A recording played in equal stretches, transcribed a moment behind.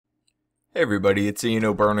Hey everybody, it's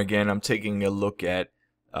Burn again. I'm taking a look at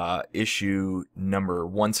issue number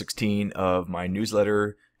 116 of my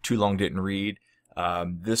newsletter, Too Long Didn't Read.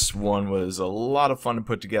 This one was a lot of fun to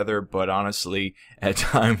put together, but honestly, at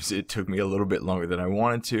times it took me a little bit longer than I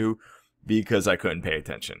wanted to because I couldn't pay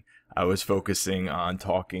attention. I was focusing on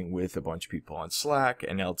talking with a bunch of people on Slack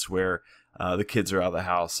and elsewhere. The kids are out of the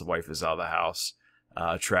house, the wife is out of the house,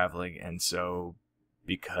 traveling, and so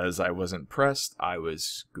because I wasn't pressed, I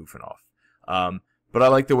was goofing off. But I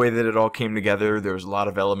like the way that it all came together. There's a lot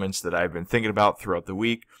of elements that I've been thinking about throughout the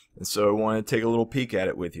week, and so I want to take a little peek at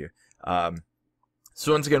it with you.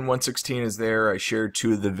 So once again, 116 is there. I shared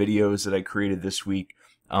two of the videos that I created this week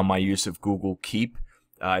on my use of Google Keep.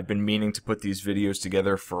 I've been meaning to put these videos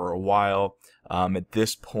together for a while. At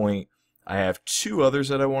this point, I have two others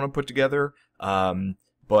that I want to put together,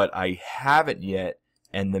 but I haven't yet.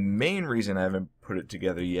 And the main reason I haven't put it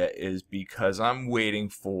together yet is because I'm waiting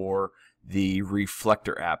for the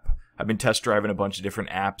Reflector app. I've been test driving a bunch of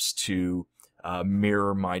different apps to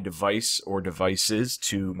mirror my device or devices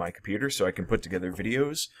to my computer so I can put together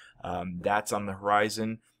videos. That's on the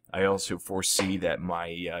horizon. I also foresee that my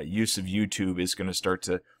use of YouTube is going to start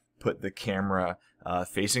to put the camera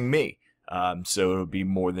facing me. So it'll be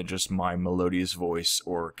more than just my melodious voice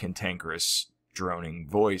or cantankerous droning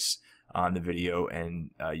voice on the video,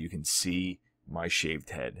 and you can see my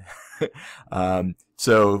shaved head.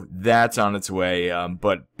 So that's on its way,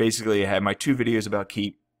 but basically I have my two videos about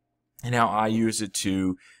Keep and how I use it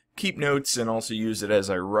to keep notes and also use it as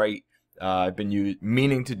I write. I've been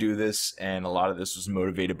meaning to do this, and a lot of this was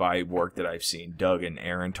motivated by work that I've seen Doug and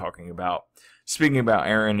Aaron talking about. Speaking about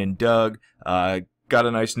Aaron and Doug, got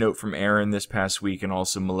a nice note from Aaron this past week, and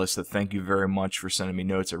also Melissa. Thank you very much for sending me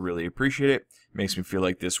notes. I really appreciate it. Makes me feel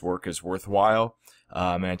like this work is worthwhile.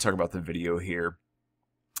 And I talk about the video here.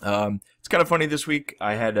 It's kind of funny this week.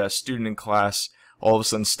 I had a student in class all of a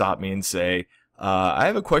sudden stop me and say, I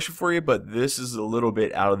have a question for you, but this is a little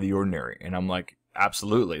bit out of the ordinary. And I'm like,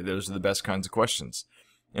 absolutely. Those are the best kinds of questions.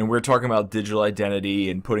 And we're talking about digital identity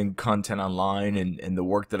and putting content online and the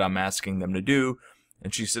work that I'm asking them to do.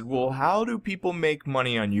 And she said, well, how do people make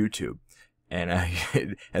money on YouTube? And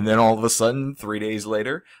and then all of a sudden, 3 days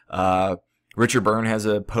later, Richard Byrne has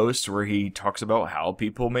a post where he talks about how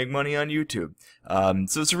people make money on YouTube.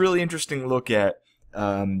 So it's a really interesting look at,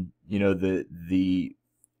 the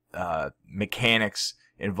mechanics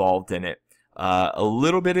involved in it. A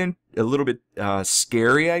little bit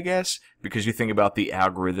scary, I guess, because you think about the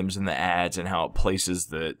algorithms and the ads and how it places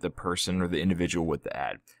the person or the individual with the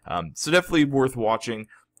ad. So definitely worth watching,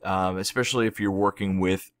 especially if you're working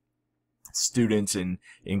with students in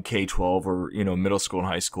K-12 or middle school and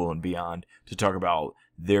high school and beyond, to talk about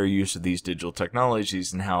their use of these digital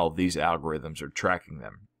technologies and how these algorithms are tracking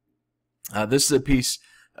them. This is a piece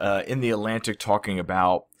in the Atlantic talking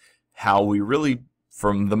about how we really,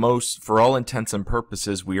 for all intents and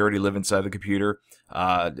purposes, we already live inside the computer.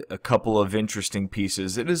 A couple of interesting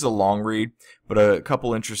pieces. It is a long read, but a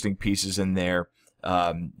couple interesting pieces in there,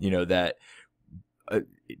 that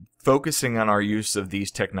focusing on our use of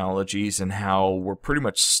these technologies and how we're pretty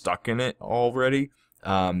much stuck in it already,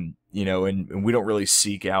 and we don't really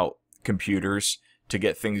seek out computers to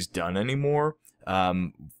get things done anymore.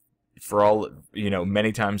 Many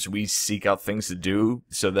times we seek out things to do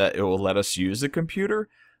so that it will let us use a computer.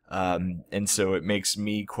 And so it makes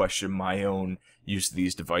me question my own use of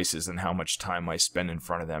these devices and how much time I spend in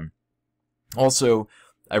front of them. Also,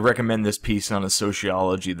 I recommend this piece on the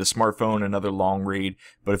sociology of the smartphone, another long read,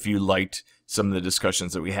 but if you liked some of the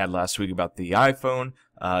discussions that we had last week about the iPhone,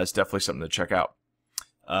 it's definitely something to check out.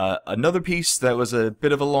 Another piece that was a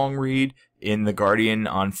bit of a long read in The Guardian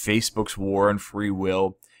on Facebook's war on free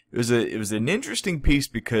will. It was an interesting piece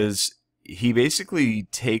because he basically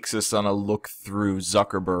takes us on a look through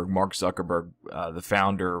Mark Zuckerberg, the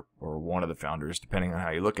founder, or one of the founders, depending on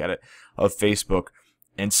how you look at it, of Facebook,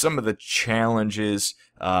 and some of the challenges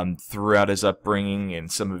throughout his upbringing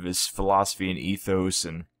and some of his philosophy and ethos,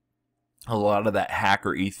 and a lot of that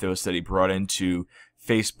hacker ethos that he brought into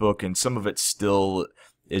Facebook, and some of it still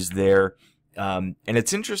is there. And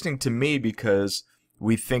it's interesting to me because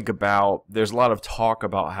we think about, there's a lot of talk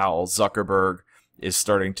about how Zuckerberg is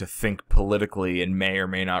starting to think politically and may or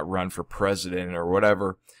may not run for president or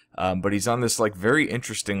whatever, but he's on this very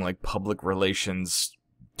interesting public relations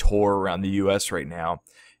tour around the US right now.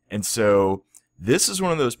 And so this is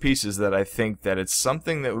one of those pieces that I think that it's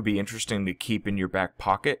something that would be interesting to keep in your back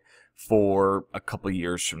pocket for a couple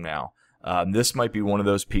years from now. This might be one of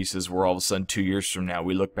those pieces where all of a sudden 2 years from now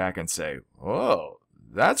we look back and say, oh,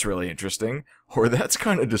 that's really interesting, or that's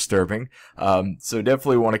kind of disturbing. So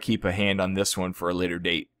definitely want to keep a hand on this one for a later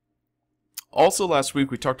date. Also last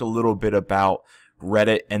week we talked a little bit about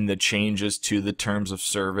Reddit and the changes to the terms of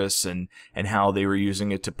service and how they were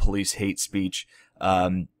using it to police hate speech.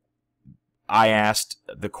 I asked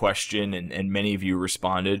the question, and many of you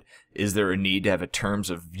responded, is there a need to have a terms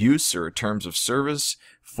of use or a terms of service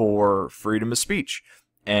for freedom of speech?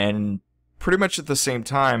 And pretty much at the same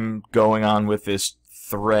time, going on with this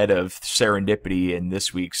thread of serendipity in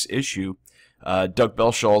this week's issue, Doug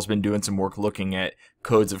Belshaw's been doing some work looking at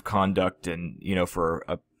codes of conduct and, for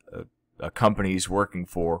a company he's working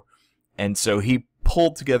for. And so he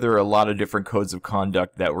pulled together a lot of different codes of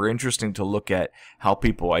conduct that were interesting to look at how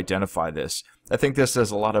people identify this. I think this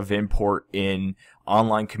has a lot of import in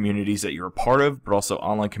online communities that you're a part of, but also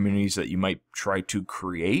online communities that you might try to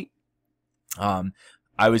create.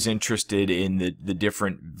 I was interested in the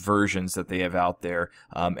different versions that they have out there,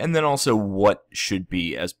 and then also what should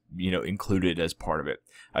be included as part of it.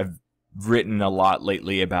 I've written a lot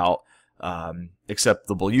lately about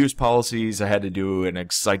acceptable use policies. I had to do an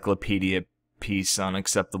encyclopedia piece on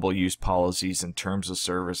acceptable use policies in terms of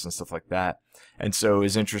service and stuff like that. And so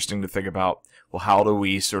it's interesting to think about, well, how do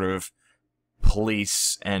we sort of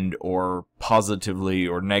police and or positively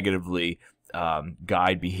or negatively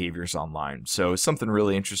guide behaviors online? So it's something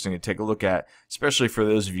really interesting to take a look at, especially for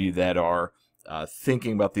those of you that are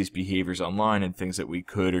thinking about these behaviors online and things that we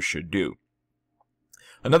could or should do.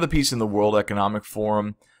 Another piece in the World Economic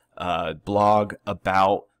Forum blog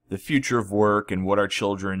about the future of work and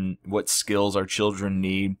what skills our children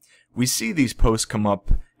need. We see these posts come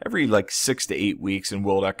up every 6 to 8 weeks in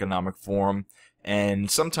World Economic Forum,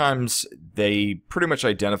 and sometimes they pretty much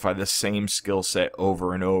identify the same skill set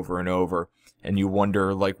over and over and over, and you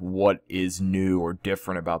wonder what is new or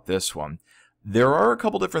different about this one. There are a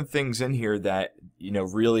couple different things in here that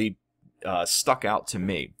really stuck out to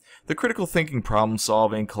me. The critical thinking, problem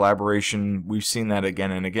solving, collaboration, we've seen that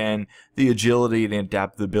again and again. The agility and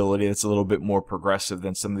adaptability, that's a little bit more progressive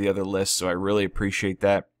than some of the other lists, so I really appreciate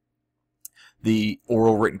that. The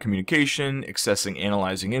oral written communication, accessing,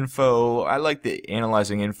 analyzing info. I like the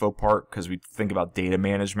analyzing info part because we think about data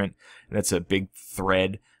management, and that's a big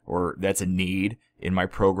thread, or that's a need in my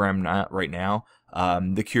program right now.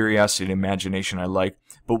 The curiosity and imagination I like.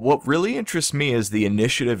 But what really interests me is the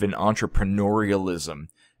initiative and entrepreneurialism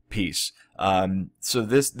piece. So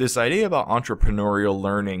this idea about entrepreneurial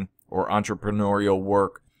learning or entrepreneurial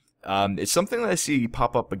work, it's something that I see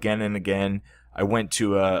pop up again and again. I went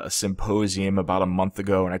to a symposium about a month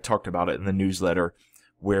ago, and I talked about it in the newsletter,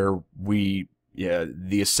 where the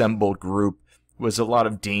assembled group was a lot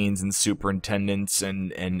of deans and superintendents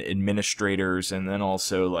and administrators, and then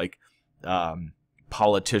also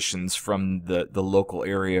politicians from the local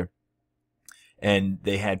area. And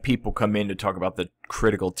they had people come in to talk about the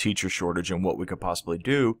critical teacher shortage and what we could possibly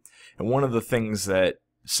do. And one of the things that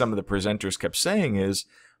some of the presenters kept saying is,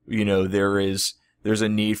 there's a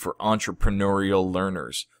need for entrepreneurial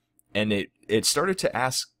learners. And it started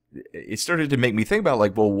to make me think about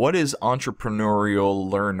well, what is entrepreneurial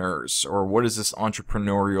learners, or what is this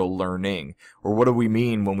entrepreneurial learning, or what do we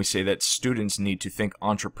mean when we say that students need to think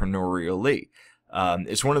entrepreneurially?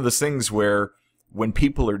 It's one of those things where when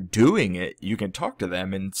people are doing it, you can talk to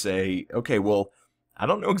them and say, okay, well, I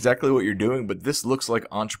don't know exactly what you're doing, but this looks like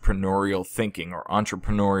entrepreneurial thinking or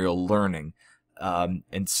entrepreneurial learning.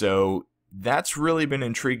 And so that's really been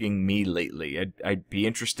intriguing me lately. I'd be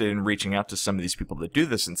interested in reaching out to some of these people that do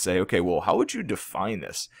this and say, okay, well, how would you define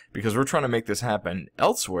this? Because we're trying to make this happen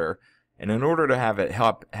elsewhere, and in order to have it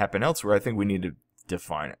happen elsewhere, I think we need to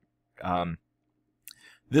define it.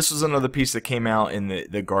 This was another piece that came out in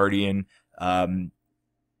the Guardian.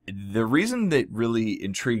 The reason that really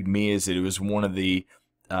intrigued me is that it was one of the,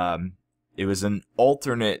 it was an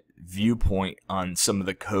alternate viewpoint on some of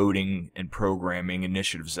the coding and programming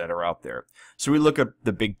initiatives that are out there. So we look at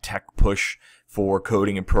the big tech push for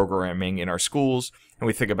coding and programming in our schools, and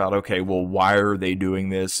we think about, okay, well, why are they doing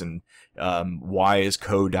this, and why is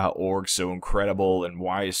code.org so incredible, and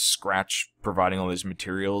why is Scratch providing all these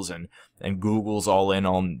materials, and Google's all in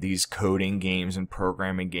on these coding games and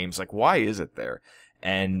programming games. Why is it there?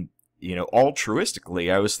 And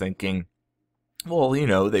altruistically, I was thinking, well,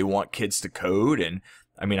 they want kids to code, and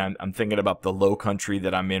I mean, I'm thinking about the Low Country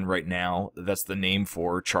that I'm in right now. That's the name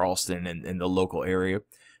for Charleston and the local area.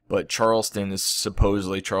 But Charleston,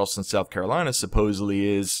 South Carolina,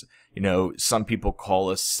 supposedly is, some people call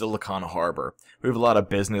us Silicon Harbor. We have a lot of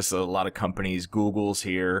business, a lot of companies. Google's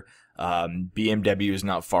here. BMW is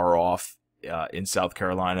not far off in South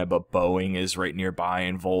Carolina, but Boeing is right nearby,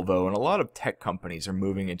 and Volvo, and a lot of tech companies are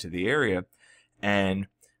moving into the area. And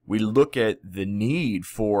we look at the need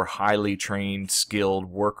for highly trained, skilled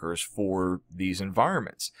workers for these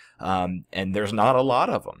environments. And there's not a lot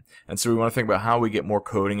of them. And so we want to think about how we get more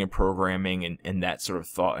coding and programming and that sort of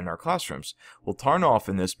thought in our classrooms. Well, Tarnoff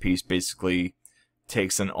in this piece basically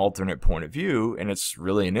takes an alternate point of view, and it's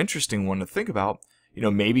really an interesting one to think about.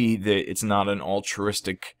 Maybe it's not an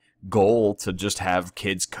altruistic goal to just have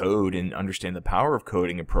kids code and understand the power of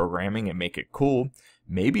coding and programming and make it cool.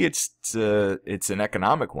 Maybe it's an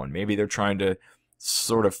economic one. Maybe they're trying to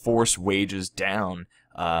sort of force wages down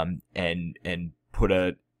and put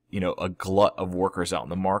a glut of workers out in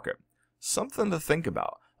the market. Something to think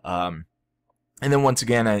about. And then once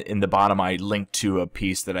again, in the bottom, I linked to a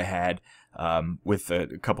piece that I had with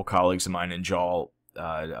a couple colleagues of mine in JAWL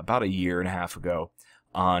about a year and a half ago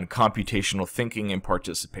on computational thinking and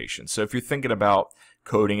participation. So if you're thinking about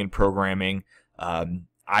coding and programming,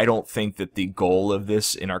 I don't think that the goal of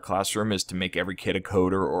this in our classroom is to make every kid a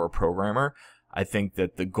coder or a programmer. I think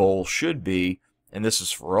that the goal should be, and this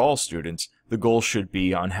is for all students, the goal should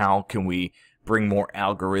be on how can we bring more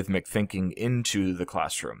algorithmic thinking into the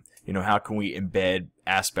classroom. How can we embed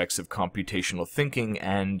aspects of computational thinking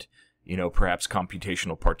and perhaps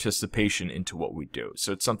computational participation into what we do.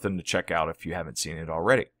 So it's something to check out if you haven't seen it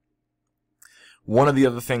already. One of the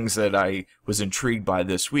other things that I was intrigued by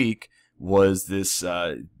this week was this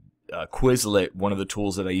Quizlet, one of the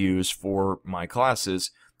tools that I use for my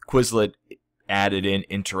classes. Quizlet added in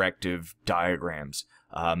interactive diagrams.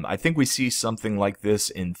 I think we see something like this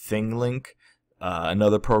in ThingLink,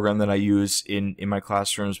 another program that I use in my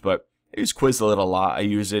classrooms, but I use Quizlet a lot. I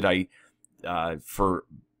use it for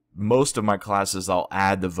most of my classes. I'll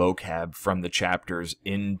add the vocab from the chapters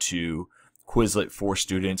into Quizlet for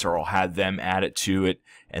students, or I'll have them add it to it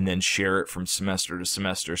and then share it from semester to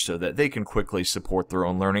semester so that they can quickly support their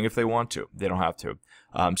own learning if they want to. They don't have to.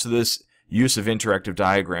 So this use of interactive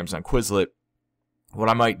diagrams on Quizlet, what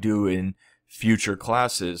I might do in future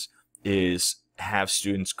classes is have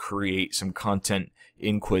students create some content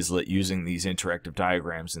in Quizlet using these interactive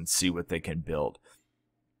diagrams and see what they can build.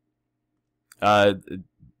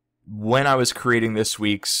 When I was creating this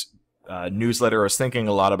week's newsletter, I was thinking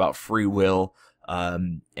a lot about free will,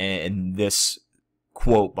 and this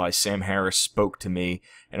quote by Sam Harris spoke to me,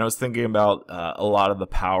 and I was thinking about a lot of the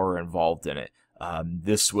power involved in it.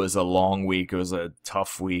 This was a long week. It was a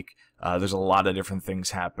tough week. There's a lot of different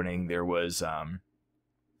things happening. There was, that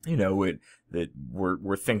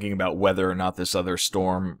we're thinking about whether or not this other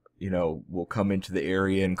storm, will come into the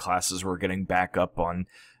area, and classes were getting back up on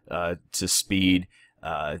to speed.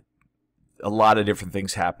 A lot of different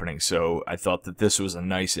things happening. So I thought that this was a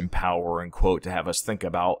nice, empowering quote to have us think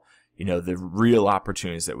about, the real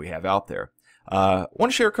opportunities that we have out there. I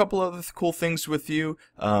want to share a couple of cool things with you.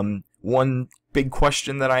 One big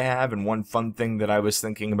question that I have, and one fun thing that I was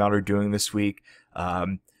thinking about or doing this week.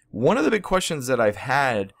 One of the big questions that I've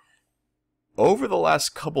had over the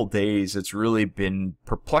last couple days, it's really been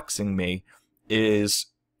perplexing me, is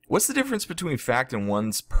what's the difference between fact and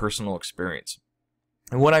one's personal experience?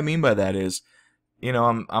 And what I mean by that is,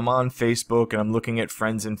 I'm on Facebook and I'm looking at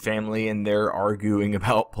friends and family, and they're arguing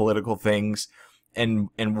about political things, and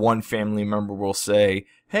one family member will say,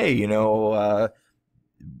 hey,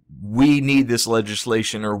 we need this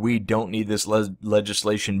legislation, or we don't need this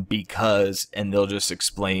legislation because, and they'll just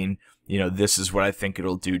explain, this is what I think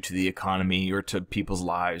it'll do to the economy or to people's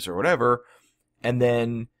lives or whatever. And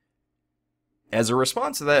then as a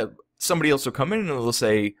response to that, somebody else will come in and they'll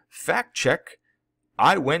say, fact check.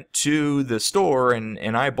 I went to the store and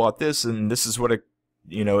I bought this, and this is what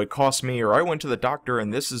it cost me, or I went to the doctor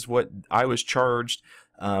and this is what I was charged.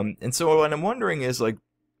 And so what I'm wondering is, like,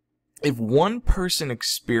 if one person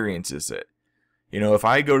experiences it, if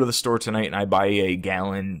I go to the store tonight and I buy a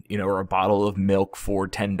gallon, or a bottle of milk for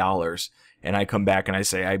 $10, and I come back and I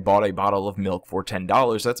say I bought a bottle of milk for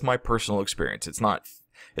 $10, that's my personal experience. It's not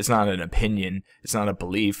an opinion. It's not a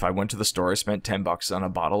belief. I went to the store, I spent $10 on a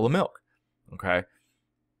bottle of milk. Okay?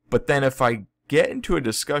 But then if I get into a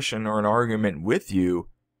discussion or an argument with you,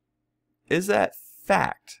 is that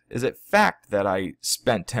fact? Is it fact that I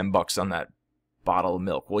spent $10 on that bottle of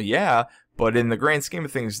milk? Well, yeah, but in the grand scheme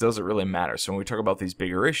of things, does it really matter? So when we talk about these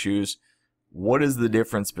bigger issues, what is the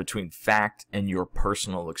difference between fact and your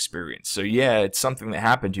personal experience? So yeah, it's something that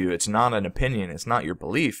happened to you. It's not an opinion. It's not your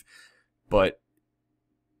belief. But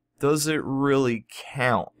does it really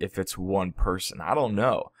count if it's one person? I don't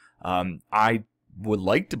know. I would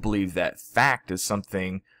like to believe that fact is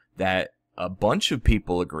something that a bunch of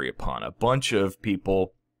people agree upon. A bunch of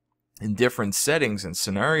people in different settings and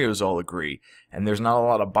scenarios all agree, and there's not a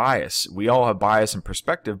lot of bias. We all have bias and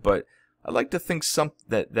perspective, but I'd like to think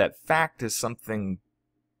that fact is something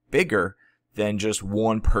bigger than just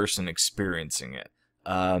one person experiencing it.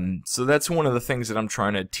 So that's one of the things that I'm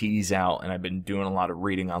trying to tease out, and I've been doing a lot of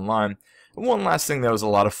reading online. And one last thing that was a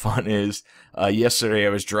lot of fun is yesterday I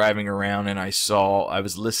was driving around and I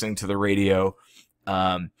was listening to the radio,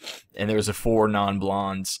 and there was a Four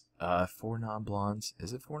Non-Blondes. Four Non-Blondes?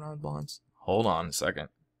 Is it Four Non-Blondes? Hold on a second.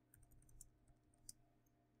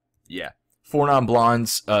 Yeah. Four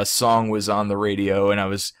Non-Blondes song was on the radio, and I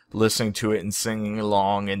was listening to it and singing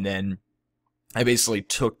along, and then I basically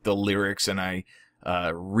took the lyrics and I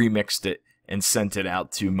remixed it and sent it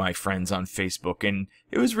out to my friends on Facebook, and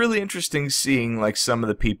it was really interesting seeing like some of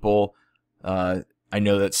the people. I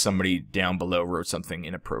know that somebody down below wrote something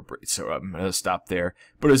inappropriate, so I'm going to stop there.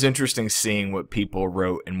 But it was interesting seeing what people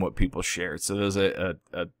wrote and what people shared, so there was a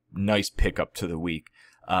nice pickup to the week.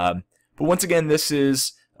 But once again, this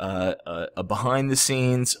is a behind the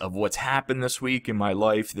scenes of what's happened this week in my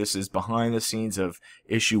life. This is behind the scenes of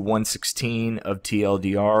issue 116 of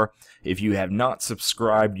TLDR. If you have not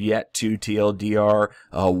subscribed yet to TLDR,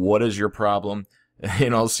 what is your problem?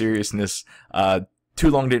 In all seriousness, Too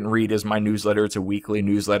Long Didn't Read is my newsletter. It's a weekly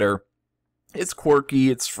newsletter. It's quirky,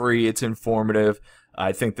 it's free, it's informative.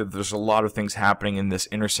 I think that there's a lot of things happening in this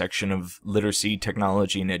intersection of literacy,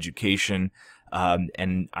 technology, and education.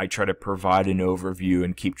 And I try to provide an overview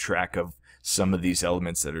and keep track of some of these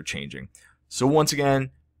elements that are changing. So once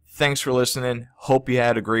again, thanks for listening. Hope you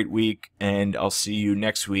had a great week, and I'll see you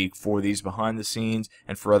next week for these behind the scenes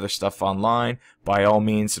and for other stuff online. By all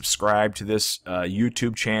means, subscribe to this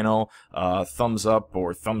YouTube channel. Thumbs up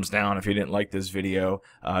or thumbs down if you didn't like this video.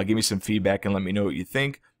 Give me some feedback and let me know what you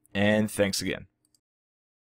think. And thanks again.